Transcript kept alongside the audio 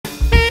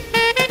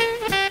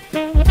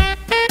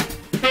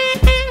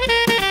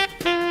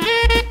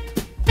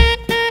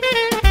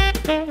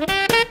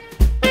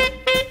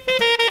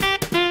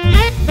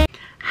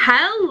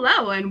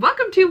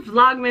welcome to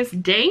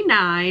Vlogmas Day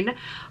 9.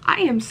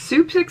 I am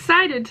super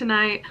excited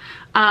tonight.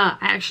 I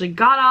actually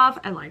got off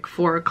at like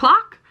 4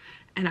 o'clock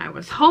and I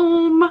was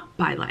home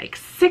by like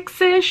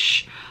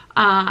 6-ish.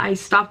 I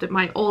stopped at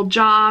my old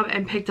job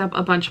and picked up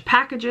a bunch of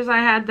packages I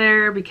had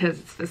there because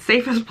it's the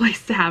safest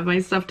place to have my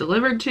stuff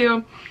delivered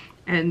to,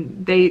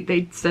 and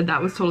they said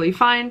that was totally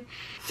fine.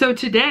 So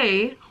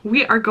today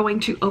we are going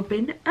to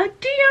open a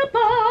deal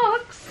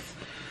box.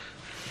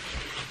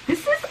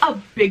 This is a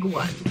big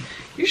one.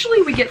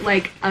 Usually we get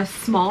like a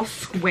small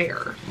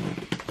square.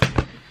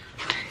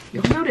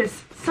 You'll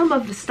notice some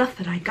of the stuff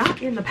that I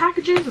got in the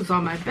packages is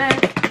on my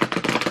bed.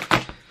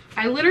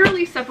 I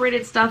literally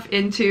separated stuff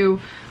into,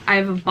 I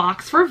have a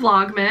box for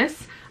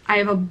Vlogmas, I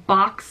have a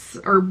box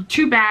or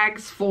 2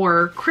 bags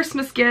for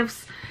Christmas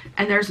gifts,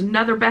 and there's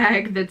another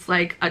bag that's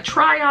like a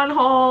try-on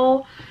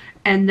haul,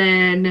 and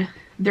then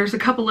there's a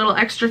couple little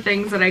extra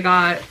things that I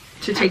got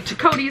to take to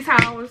Cody's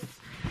house.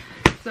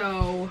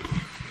 So,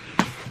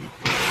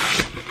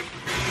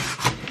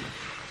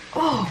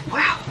 oh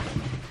wow,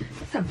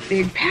 that's a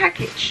big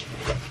package.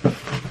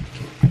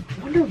 I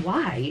wonder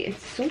why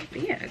it's so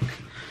big.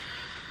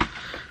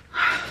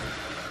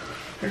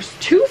 There's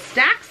 2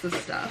 stacks of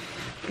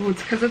stuff. Oh,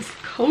 it's because it's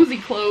cozy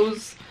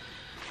clothes.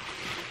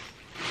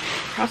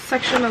 Cross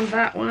section on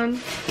that one.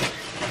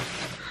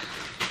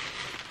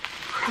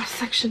 Cross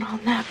section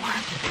on that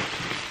one.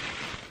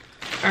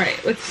 Alright,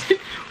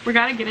 we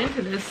gotta get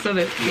into this so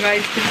that you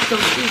guys can still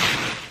see.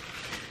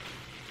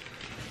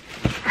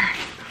 Alright.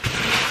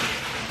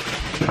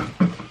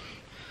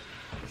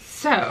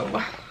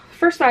 So,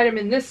 first item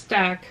in this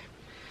stack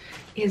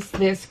is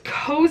this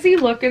cozy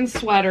looking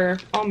sweater.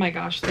 Oh my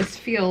gosh, this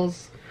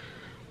feels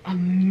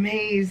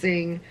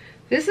amazing.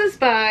 This is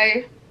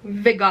by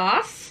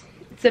Vlogmas.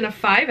 It's in a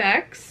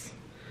 5X.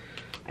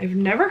 I've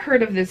never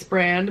heard of this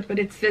brand, but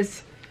it's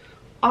this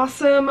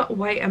awesome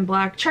white and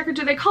black checker.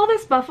 Do they call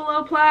this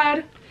buffalo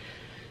plaid?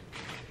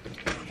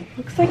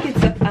 Looks like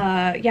it's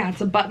a, yeah,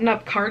 it's a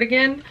button-up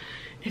cardigan.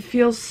 It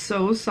feels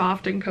so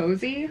soft and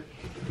cozy.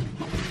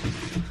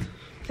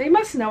 They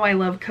must know I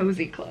love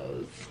cozy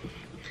clothes.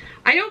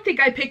 I don't think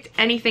I picked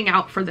anything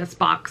out for this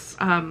box.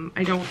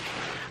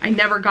 I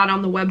never got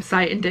on the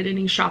website and did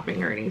any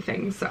shopping or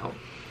anything, so.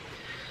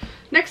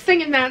 Next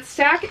thing in that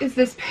stack is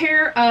this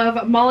pair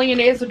of Molly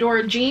and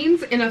Isadora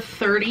jeans in a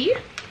 30.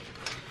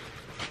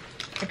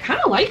 I kind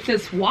of like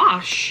this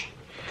wash.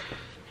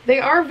 They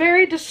are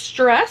very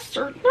distressed,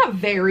 or not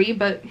very,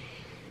 but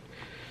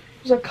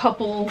there's a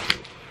couple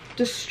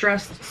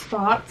distressed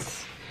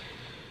spots.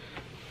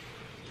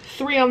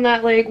 3 on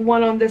that leg,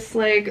 1 on this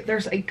leg.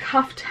 There's a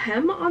cuffed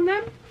hem on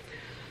them.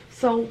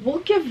 So we'll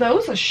give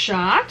those a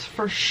shot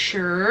for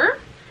sure.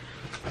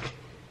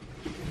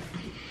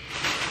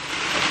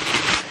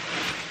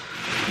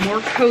 More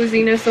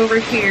coziness over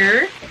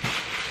here.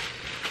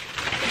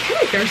 I feel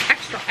like there's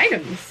extra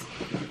items.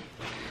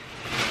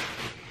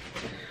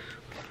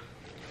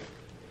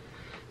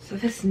 So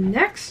this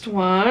next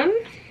one,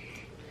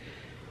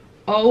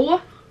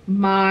 oh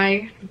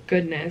my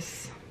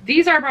goodness.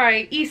 These are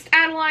by East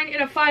Adeline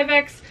in a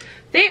 5X.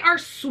 They are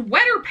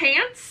sweater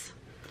pants.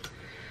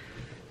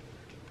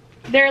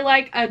 They're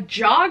like a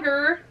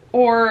jogger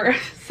or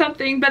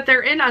something, but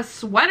they're in a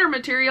sweater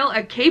material,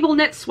 a cable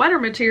knit sweater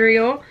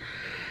material.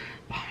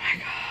 Oh my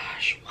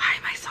gosh, why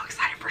am I so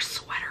excited for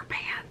sweater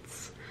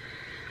pants?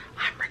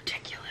 I'm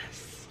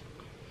ridiculous.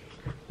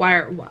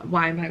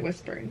 Why am I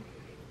whispering?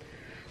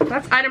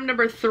 That's item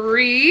number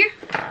 3.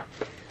 Yeah,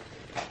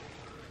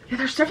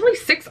 there's definitely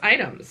 6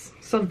 items,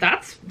 so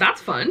that's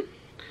fun.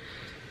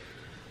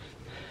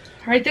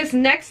 All right, this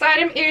next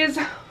item is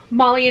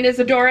Molly and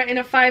Isadora in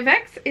a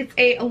 5X. It's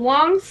a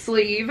long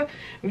sleeve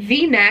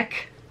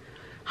V-neck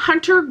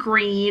hunter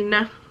green,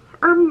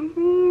 or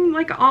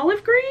like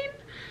olive green.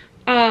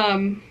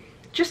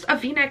 Just a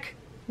V-neck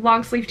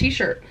long sleeve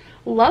t-shirt.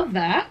 Love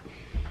that.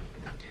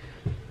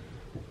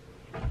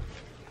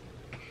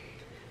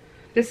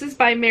 This is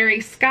by Mary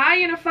Sky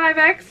in a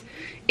 5X.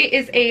 It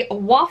is a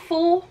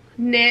waffle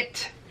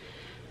knit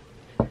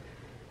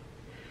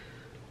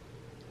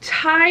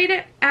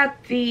tied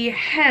at the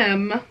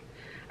hem.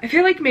 I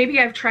feel like maybe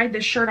I've tried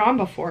this shirt on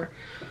before,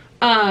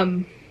 but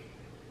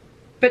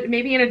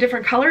maybe in a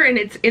different color, and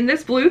it's in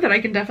this blue that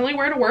I can definitely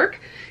wear to work.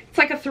 It's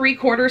like a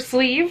 3/4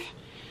 sleeve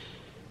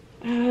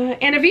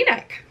and a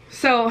V-neck.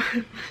 So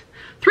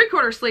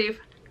 3/4 sleeve,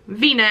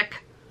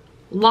 V-neck,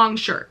 long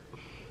shirt.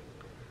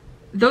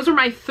 Those are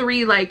my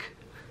 3, like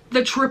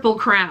the triple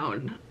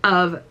crown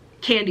of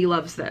Kandy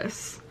loves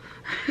this.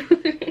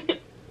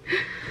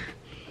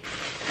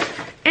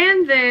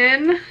 And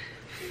then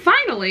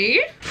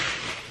finally,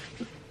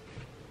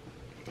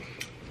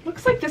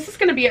 looks like this is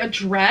going to be a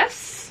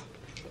dress.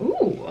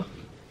 Ooh.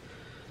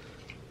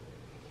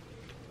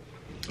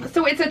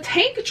 So it's a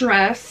tank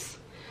dress,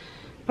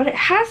 but it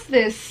has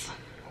this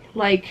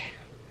like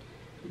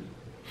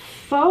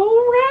faux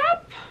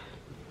wrap.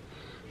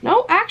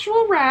 No,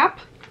 actual wrap.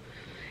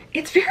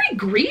 It's very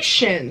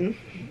Grecian.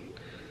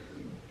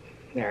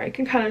 There, I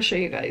can kind of show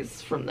you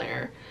guys from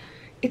there.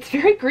 It's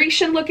very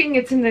Grecian looking.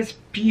 It's in this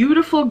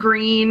beautiful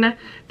green.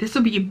 This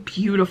would be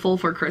beautiful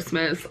for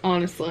Christmas,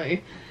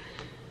 honestly.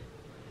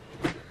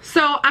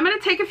 So I'm gonna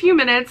take a few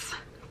minutes,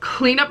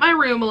 clean up my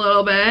room a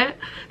little bit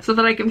so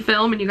that I can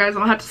film and you guys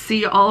don't have to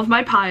see all of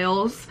my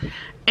piles,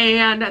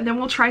 and then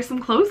we'll try some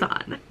clothes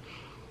on.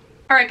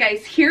 All right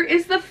guys, here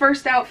is the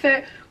first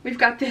outfit. We've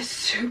got this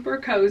super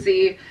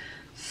cozy,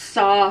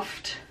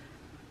 soft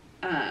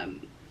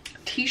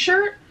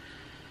t-shirt.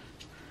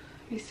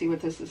 Let me see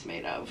what this is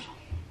made of.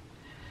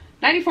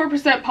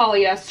 94%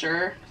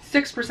 polyester,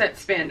 6%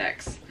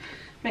 spandex.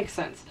 Makes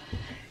sense.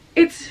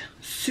 It's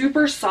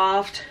super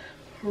soft,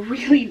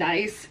 really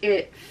nice.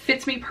 It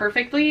fits me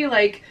perfectly.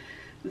 Like,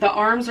 the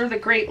arms are the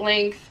great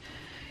length.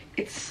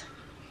 It's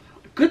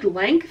good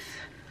length.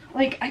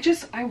 Like,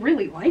 I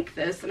really like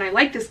this, and I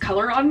like this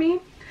color on me.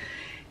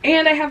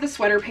 And I have the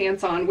sweater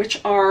pants on, which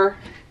are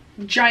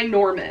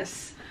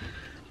ginormous.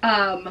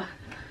 I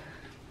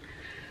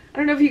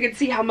don't know if you can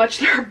see how much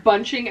they're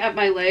bunching at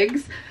my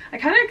legs. I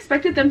kind of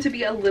expected them to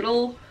be a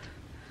little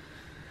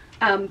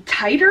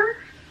tighter,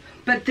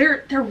 but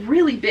they're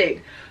really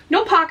big.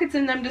 No pockets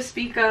in them to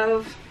speak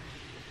of.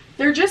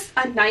 They're just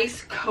a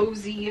nice,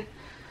 cozy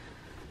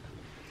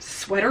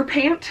sweater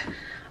pant.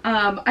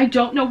 I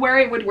don't know where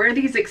I would wear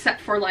these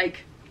except for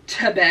like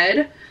to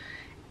bed,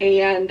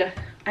 and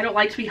I don't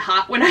like to be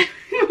hot when I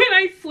when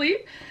I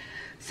sleep.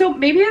 So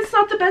maybe it's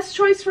not the best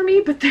choice for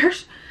me, but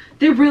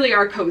they really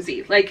are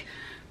cozy. Like,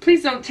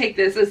 please don't take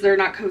this as they're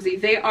not cozy.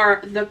 They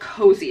are the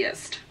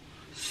coziest.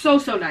 So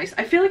nice.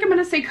 I feel like I'm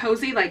gonna say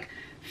cozy like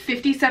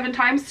 57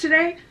 times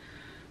today,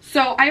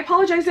 so I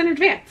apologize in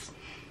advance.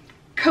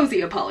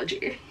 Cozy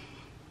apology.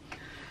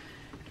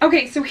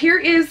 Okay, so here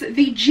is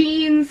the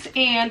jeans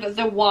and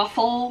the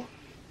waffle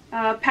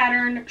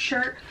pattern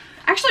shirt.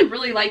 I actually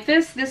really like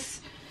this.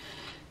 This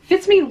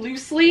fits me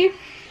loosely.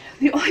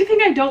 The only thing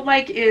I don't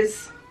like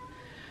is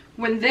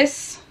when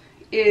this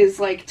is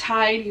like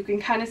tied, you can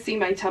kind of see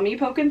my tummy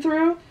poking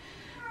through.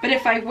 But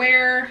if I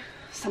wear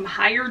some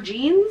higher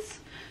jeans,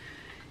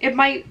 it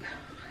might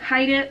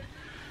hide it.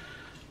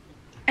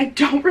 I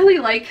don't really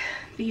like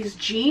these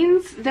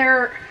jeans.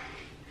 They're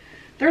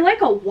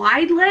like a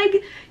wide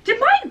leg. Did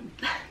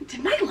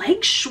my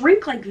legs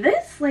shrink like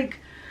this? Like,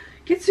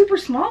 get super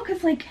small?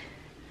 Because like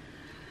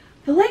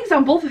the legs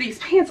on both of these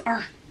pants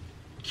are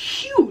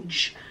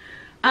huge.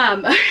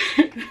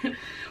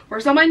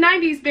 Where's all my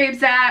 90s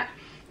babes at?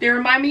 They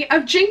remind me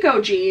of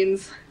Jinko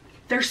jeans.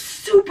 They're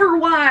super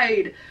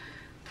wide.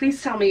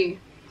 Please tell me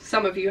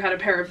some of you had a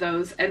pair of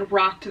those and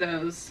rocked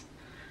those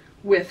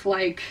with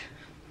like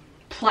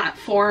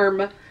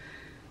platform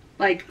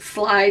like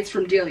slides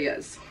from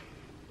Delia's.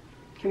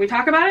 Can we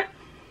talk about it?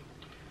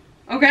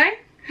 Okay.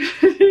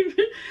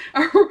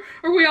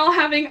 Are we all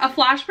having a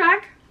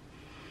flashback?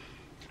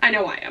 I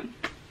know I am.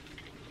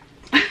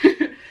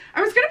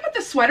 I was gonna put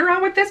the sweater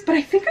on with this, but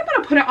I think I'm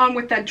gonna put it on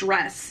with that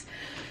dress.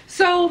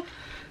 So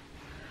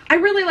I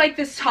really like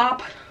this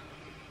top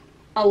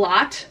a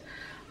lot.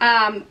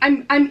 I'm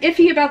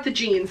iffy about the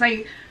jeans.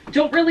 I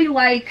don't really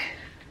like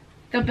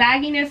the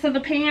bagginess of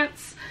the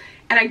pants,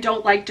 and I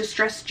don't like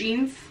distressed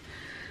jeans.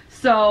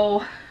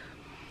 So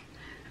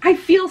I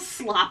feel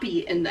sloppy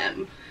in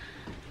them.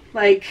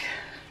 Like,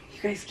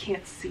 you guys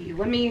can't see.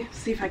 Let me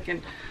see if I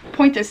can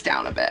point this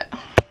down a bit.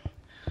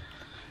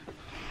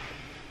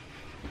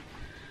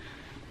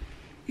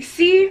 You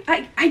see,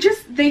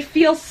 they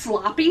feel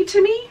sloppy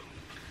to me.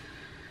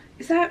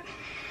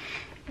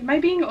 Am I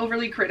being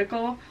overly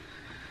critical?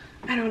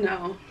 I don't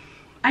know.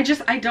 I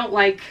don't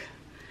like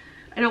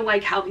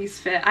how these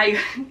fit.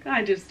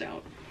 I just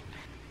don't.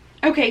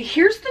 Okay,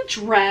 here's the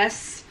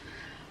dress.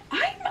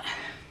 I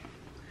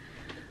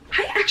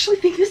actually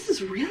think this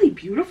is really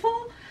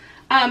beautiful.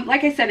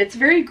 Like I said, it's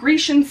very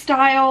Grecian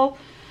style.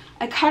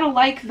 I kind of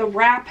like the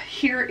wrap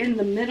here in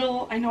the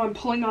middle. I know I'm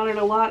pulling on it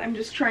a lot. I'm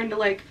just trying to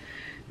like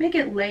make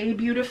it lay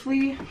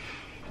beautifully.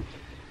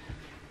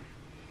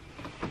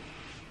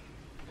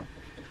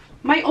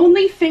 My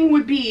only thing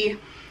would be,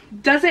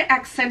 does it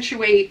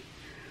accentuate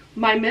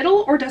my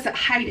middle or does it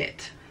hide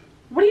it?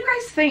 What do you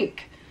guys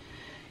think?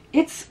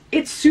 It's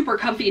super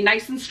comfy,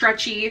 nice and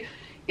stretchy.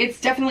 It's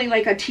definitely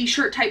like a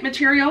t-shirt type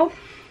material.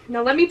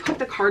 Now let me put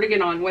the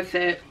cardigan on with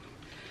it.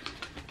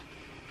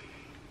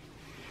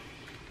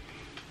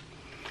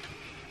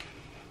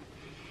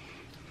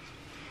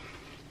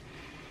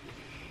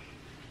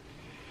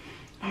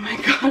 Oh my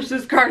gosh,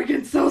 this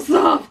cardigan's so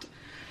soft.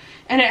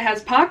 And it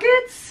has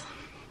pockets.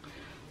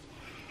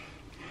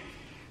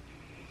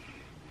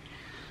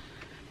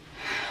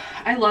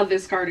 I love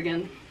this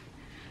cardigan.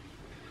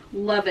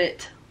 Love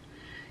it.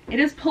 It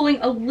is pulling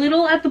a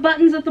little at the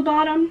buttons at the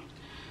bottom,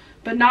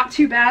 but not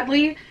too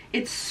badly.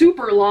 It's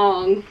super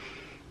long.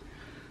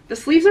 The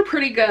sleeves are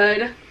pretty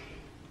good.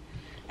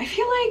 I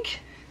feel like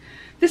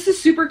this is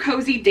super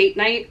cozy date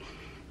night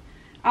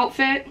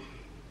outfit.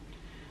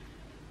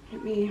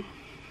 This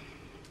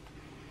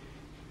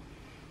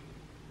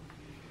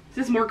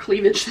is more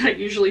cleavage than I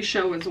usually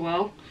show as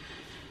well.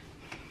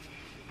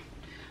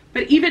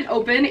 But even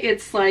open,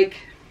 it's like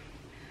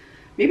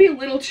maybe a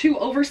little too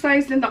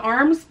oversized in the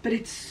arms, but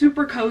it's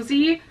super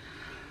cozy.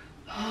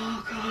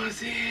 Oh,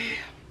 cozy.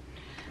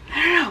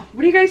 I don't know.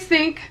 What do you guys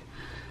think?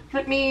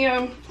 Let me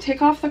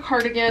take off the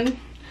cardigan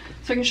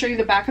so I can show you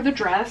the back of the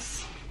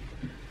dress.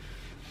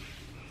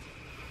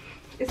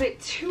 Is it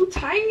too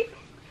tight?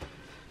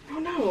 I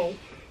don't know.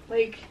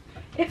 Like,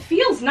 it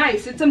feels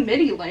nice. It's a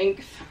midi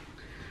length.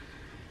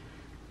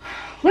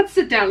 Let's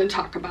sit down and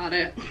talk about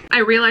it. I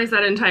realized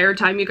that entire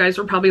time you guys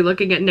were probably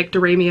looking at Nick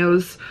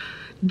DeRamio's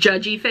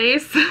judgy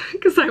face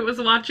because I was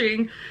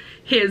watching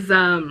his,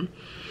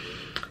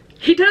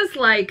 he does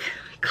like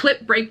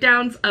clip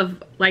breakdowns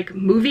of like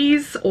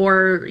movies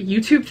or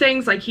YouTube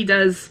things. Like he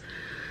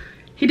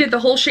did the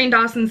whole Shane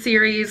Dawson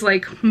series,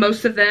 like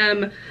most of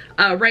them.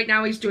 Right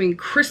now he's doing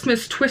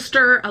Christmas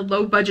Twister, a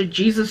low budget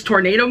Jesus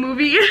tornado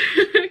movie.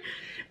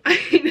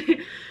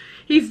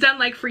 He's done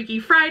like Freaky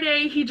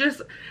Friday.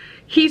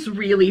 He's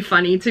really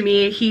funny to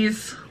me.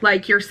 He's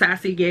like your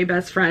sassy gay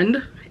best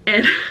friend,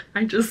 and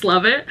I just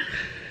love it.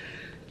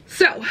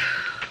 So,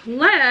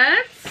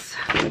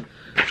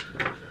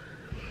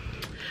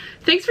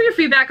 thanks for your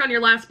feedback on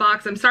your last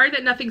box. I'm sorry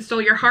that nothing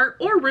stole your heart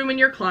or ruined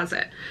your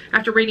closet.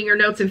 After reading your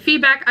notes and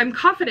feedback, I'm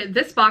confident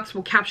this box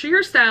will capture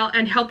your style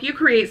and help you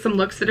create some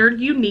looks that are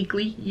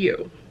uniquely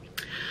you.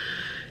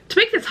 To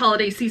make this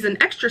holiday season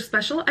extra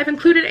special, I've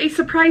included a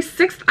surprise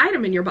 6th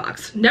item in your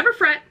box. Never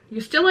fret,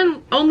 you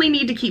still only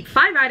need to keep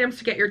 5 items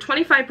to get your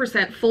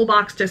 25% full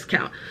box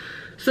discount.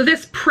 So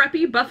this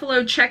preppy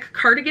buffalo check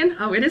cardigan,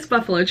 oh, it is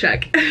buffalo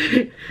check,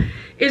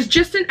 is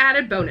just an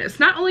added bonus.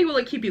 Not only will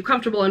it keep you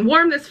comfortable and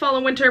warm this fall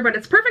and winter, but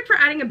it's perfect for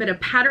adding a bit of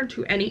pattern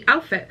to any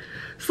outfit.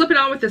 Slip it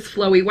on with this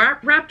flowy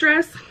wrap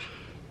dress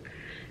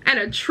and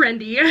a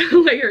trendy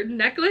layered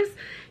necklace.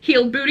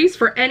 Heeled booties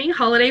for any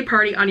holiday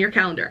party on your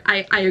calendar.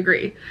 I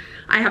agree.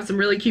 I have some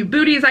really cute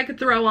booties I could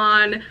throw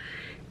on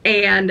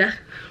and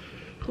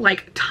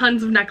like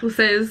tons of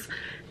necklaces,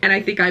 and I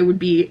think I would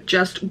be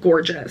just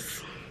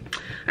gorgeous.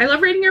 I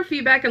love reading your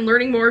feedback and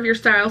learning more of your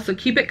style, so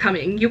keep it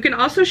coming. You can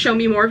also show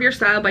me more of your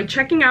style by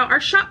checking out our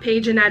shop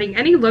page and adding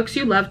any looks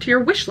you love to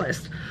your wish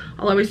list.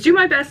 I'll always do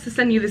my best to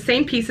send you the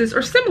same pieces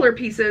or similar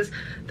pieces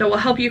that will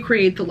help you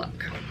create the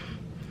look.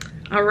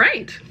 All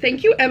right,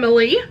 thank you,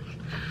 Emily.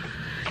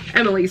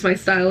 Emily's my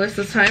stylist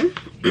this time.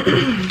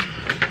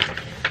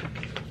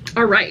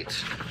 All right.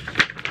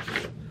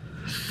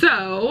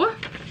 So,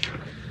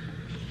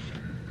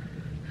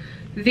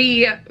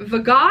 the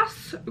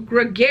Vlogmas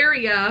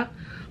Gregaria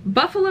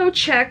Buffalo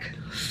Check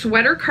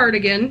Sweater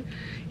Cardigan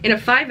in a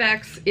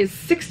 5X is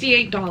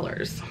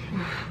 $68.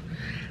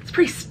 It's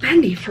pretty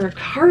spendy for a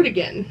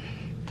cardigan.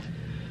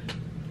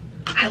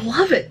 I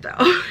love it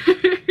though.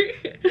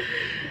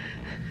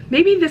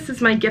 Maybe this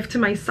is my gift to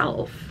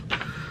myself.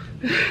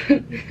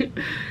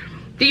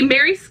 The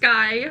Mary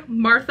Sky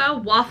Martha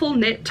Waffle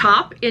Knit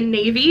Top in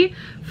Navy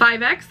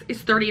 5X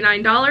is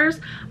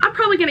 $39. I'm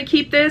probably gonna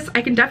keep this.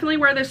 I can definitely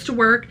wear this to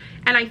work,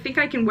 and I think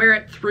I can wear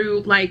it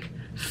through like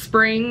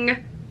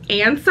spring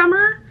and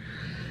summer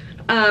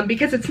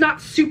because it's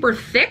not super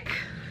thick,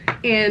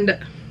 and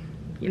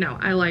you know,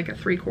 I like a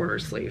 3/4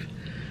 sleeve.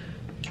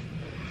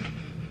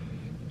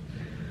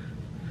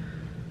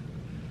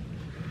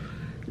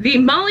 The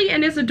Molly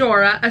and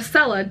Isadora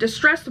Acela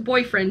Distressed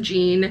Boyfriend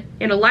Jean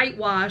in a light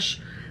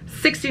wash,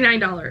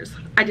 $69.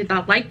 I did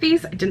not like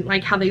these. I didn't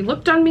like how they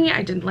looked on me.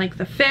 I didn't like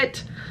the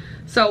fit.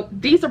 So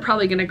these are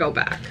probably gonna go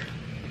back.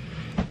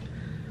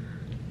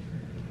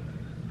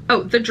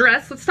 Oh, the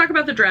dress. Let's talk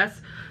about the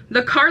dress.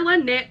 The Carla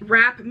Knit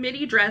Wrap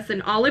Midi Dress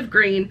in olive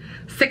green,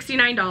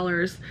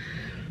 $69.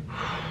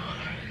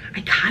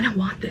 I kind of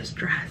want this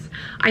dress.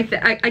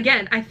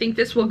 Again, I think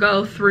this will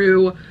go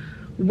through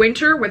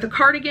winter with a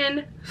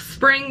cardigan,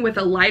 spring with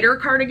a lighter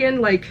cardigan,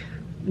 like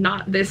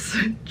not this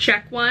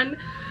check one,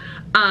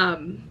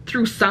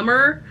 through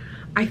summer.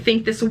 I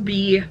think this will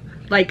be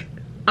like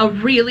a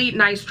really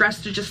nice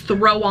dress to just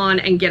throw on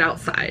and get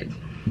outside.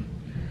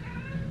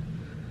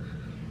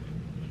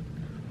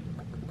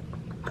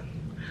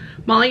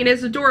 Molly and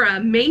Isadora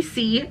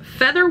Macy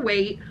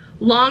Featherweight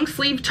Long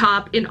Sleeve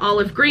Top in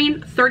olive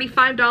green,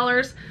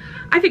 $35.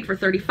 I think for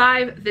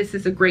 $35, this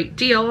is a great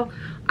deal.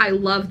 I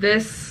love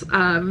this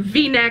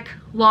V-neck,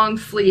 long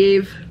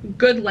sleeve,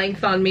 good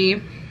length on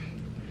me.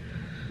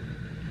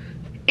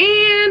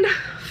 And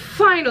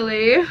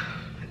finally,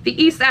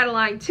 the East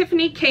Adeline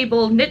Tiffany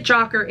Cable Knit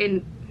Jogger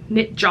in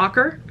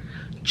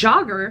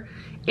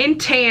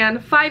tan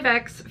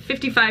 5X,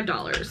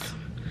 $55.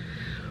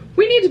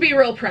 We need to be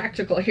real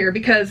practical here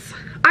because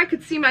I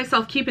could see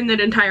myself keeping that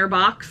entire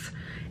box,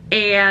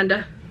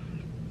 and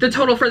the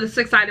total for the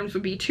 6 items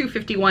would be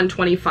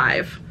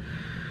 $251.25.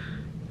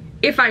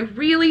 If I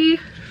really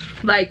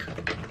like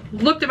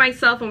looked at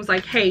myself and was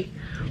like, hey,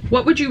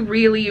 what would you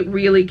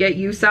really get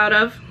use out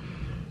of?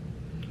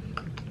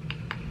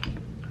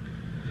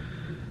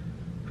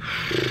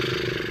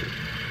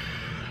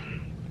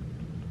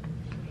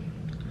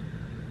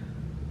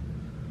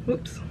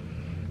 Oops.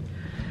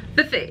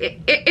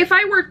 If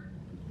I were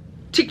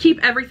to keep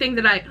everything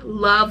that I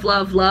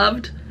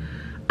loved,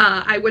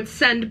 I would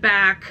send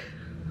back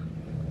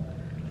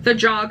the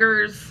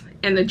joggers,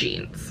 and the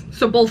jeans.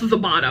 So both of the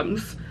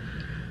bottoms.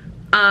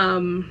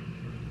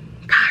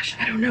 Gosh,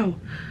 I don't know.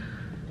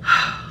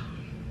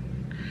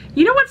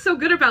 You know what's so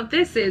good about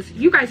this is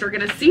you guys are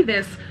gonna see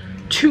this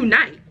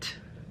tonight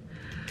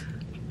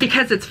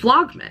because it's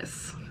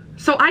Vlogmas.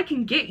 So I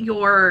can get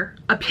your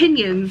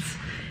opinions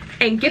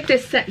and get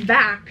this sent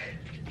back,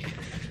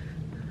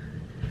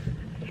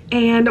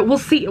 and we'll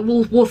see.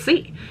 We'll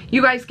see.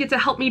 You guys get to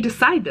help me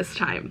decide this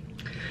time.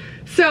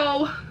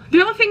 So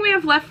the only thing we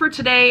have left for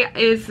today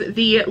is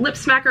the lip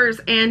smackers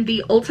and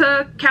the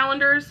Ulta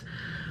calendars.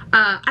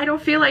 I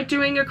don't feel like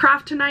doing a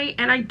craft tonight,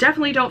 and I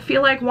definitely don't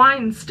feel like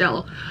wine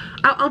still.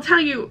 I'll tell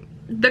you,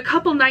 the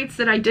couple nights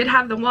that I did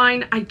have the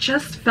wine, I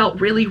just felt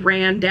really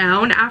ran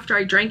down after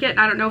I drank it.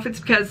 I don't know if it's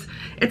because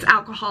it's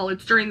alcohol,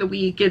 it's during the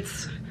week,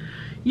 it's,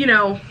 you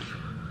know,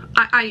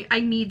 I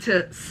need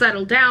to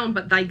settle down,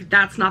 but like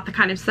that's not the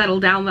kind of settle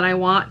down that I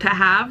want to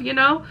have, you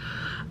know?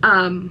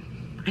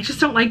 I just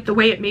don't like the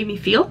way it made me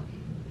feel.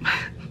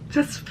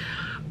 Just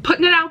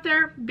putting it out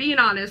there, being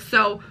honest.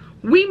 So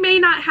we may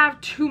not have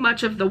too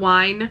much of the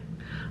wine.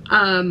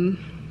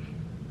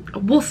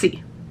 We'll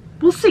see.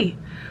 We'll see.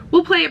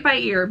 We'll play it by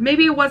ear.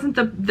 Maybe it wasn't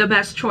the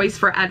best choice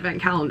for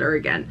advent calendar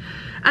again.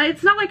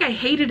 It's not like I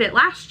hated it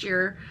last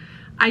year.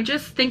 I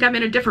just think I'm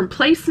in a different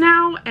place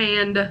now,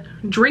 and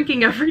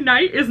drinking every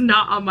night is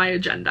not on my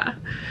agenda.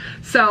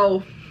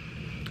 So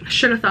I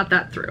should have thought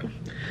that through.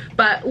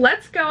 But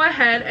let's go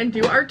ahead and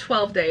do our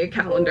 12-day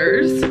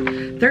calendars.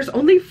 There's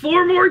only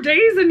 4 more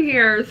days in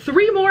here,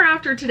 3 more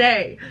after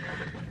today.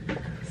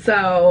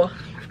 So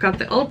I've got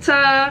the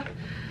Ulta.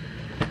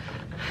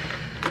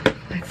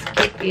 Let's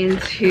get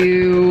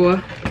into,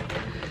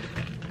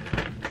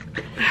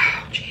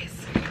 oh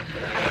jeez.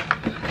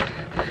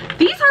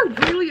 These are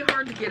really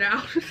hard to get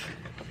out.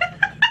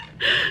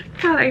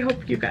 God, I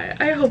hope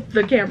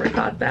the camera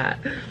caught that.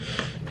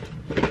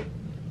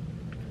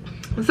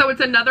 So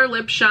it's another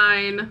lip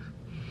shine.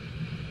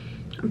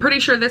 I'm pretty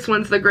sure this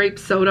one's the grape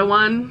soda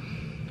one.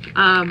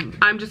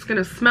 I'm just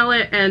gonna smell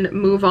it and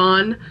move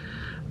on.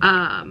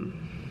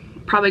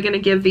 Probably gonna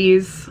give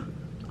these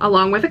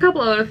along with a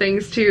couple other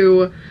things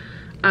to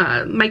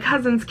my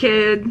cousin's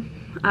kid.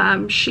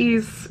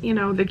 She's, you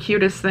know, the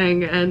cutest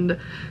thing and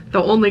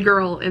the only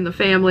girl in the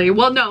family.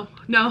 Well, no,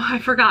 I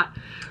forgot.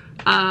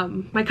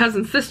 My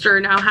cousin's sister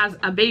now has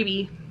a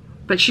baby,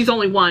 but she's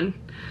only 1,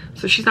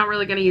 so she's not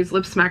really gonna use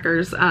lip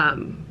smackers.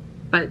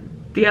 But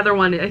the other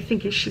one, I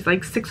think she's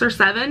like 6 or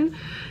 7,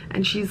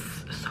 and she's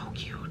so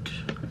cute,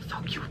 so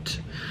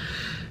cute.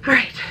 All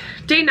right,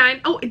 day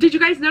 9. Oh, did you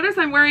guys notice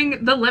I'm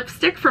wearing the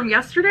lipstick from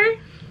yesterday?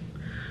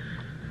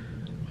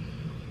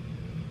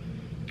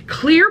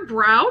 Clear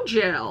brow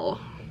gel.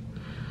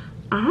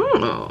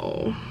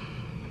 Oh.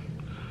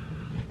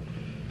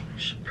 I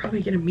should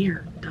probably get a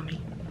mirror, dummy.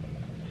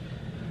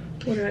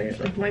 What do I,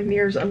 like, my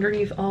mirror's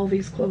underneath all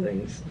these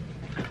clothings.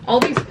 All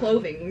these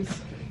clothings.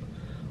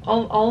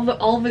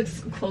 All this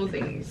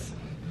clothings.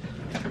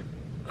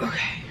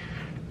 Okay.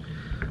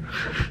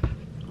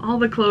 All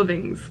the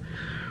clothings.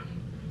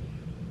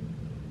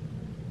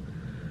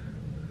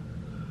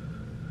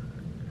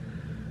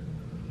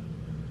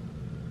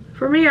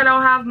 For me, I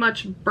don't have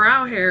much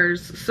brow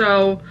hairs,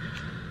 so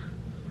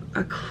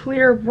a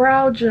clear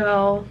brow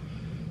gel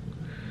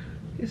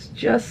is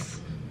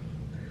just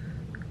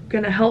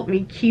gonna help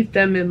me keep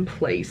them in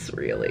place,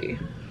 really.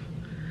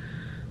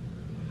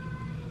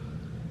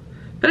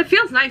 But it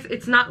feels nice.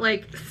 It's not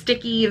like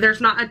sticky.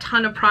 There's not a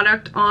ton of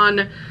product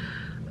on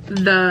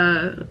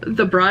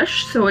the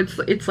brush, so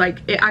it's like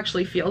it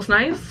actually feels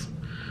nice.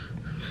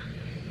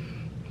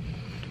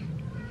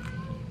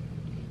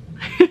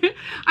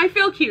 I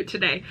feel cute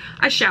today.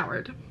 I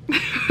showered.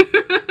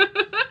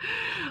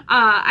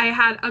 I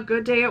had a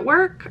good day at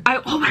work.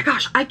 Oh my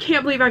gosh, I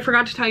can't believe I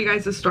forgot to tell you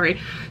guys this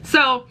story.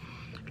 So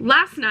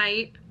last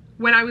night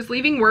when I was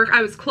leaving work,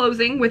 I was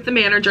closing with the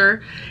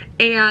manager,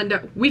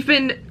 and we've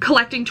been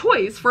collecting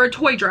toys for a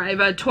toy drive,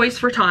 a Toys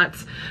for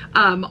Tots.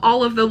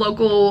 All of the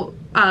local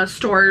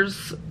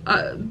stores,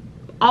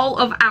 all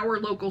of our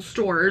local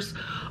stores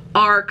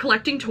are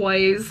collecting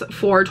toys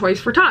for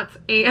Toys for Tots,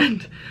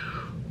 and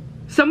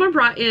someone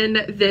brought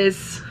in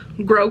this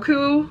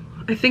Groku,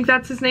 I think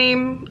that's his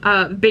name,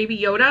 Baby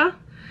Yoda,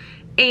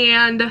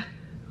 and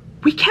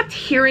we kept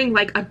hearing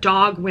like a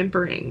dog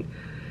whimpering.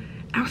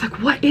 I was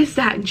like, what is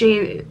that? And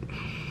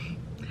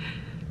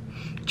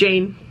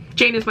Jane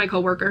is my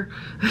coworker.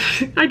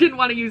 I didn't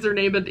want to use her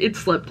name, but it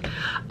slipped.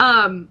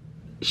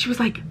 She was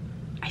like,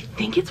 I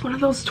think it's one of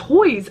those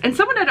toys. And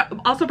someone had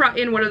also brought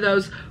in one of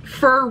those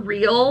for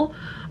real,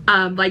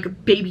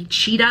 like baby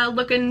cheetah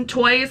looking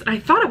toys. And I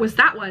thought it was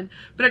that one,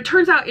 but it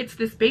turns out it's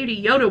this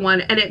Baby Yoda one,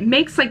 and it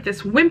makes like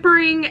this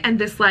whimpering and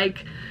this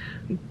like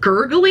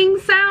gurgling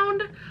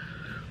sound.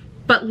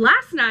 But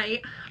last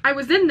night I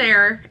was in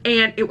there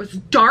and it was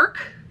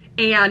dark,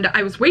 and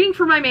I was waiting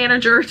for my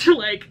manager to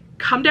like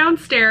come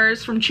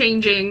downstairs from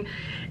changing,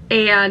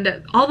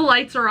 and all the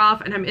lights are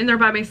off and I'm in there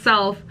by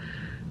myself.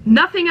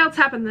 Nothing else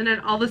happened. And then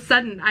all of a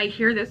sudden I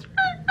hear this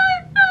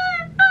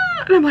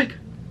and I'm like,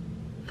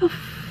 the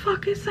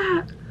fuck is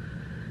that?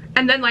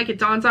 And then like it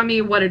dawns on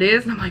me what it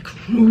is, and I'm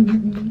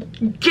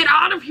like, get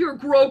out of here,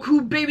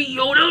 Grogu, Baby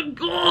Yoda.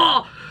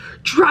 Ugh!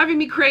 Driving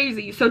me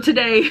crazy. So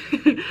today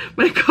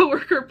my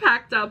coworker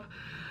packed up,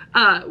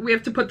 we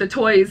have to put the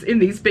toys in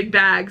these big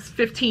bags,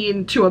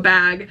 15 to a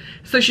bag.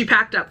 So she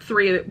packed up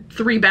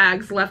three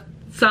bags, left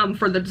some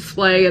for the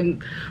display,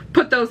 and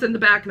put those in the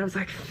back. And I was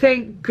like,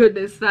 thank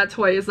goodness that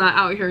toy is not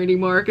out here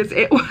anymore, because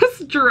it was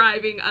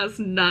driving us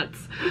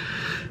nuts.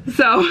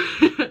 So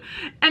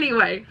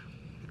anyway,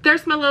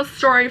 there's my little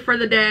story for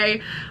the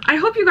day. I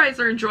hope you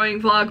guys are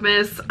enjoying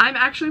Vlogmas. I'm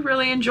actually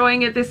really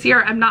enjoying it this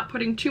year. I'm not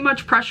putting too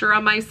much pressure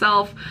on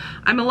myself.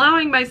 I'm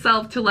allowing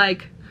myself to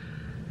like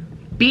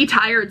be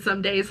tired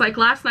some days. Like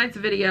last night's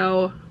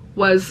video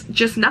was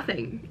just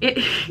nothing.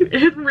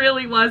 It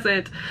really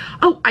wasn't.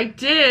 Oh, I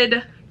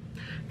did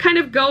kind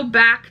of go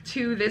back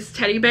to this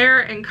teddy bear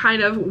and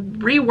kind of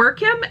rework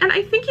him, and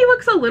I think he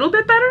looks a little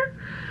bit better,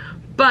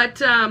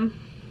 but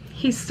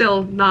he's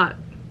still not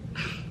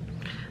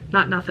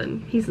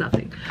nothing. He's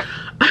nothing.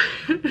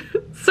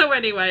 So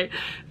anyway,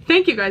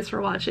 thank you guys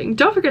for watching.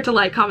 Don't forget to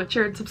like, comment,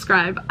 share, and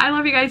subscribe. I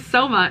love you guys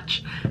so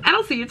much, and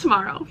I'll see you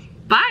tomorrow.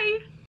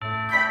 Bye!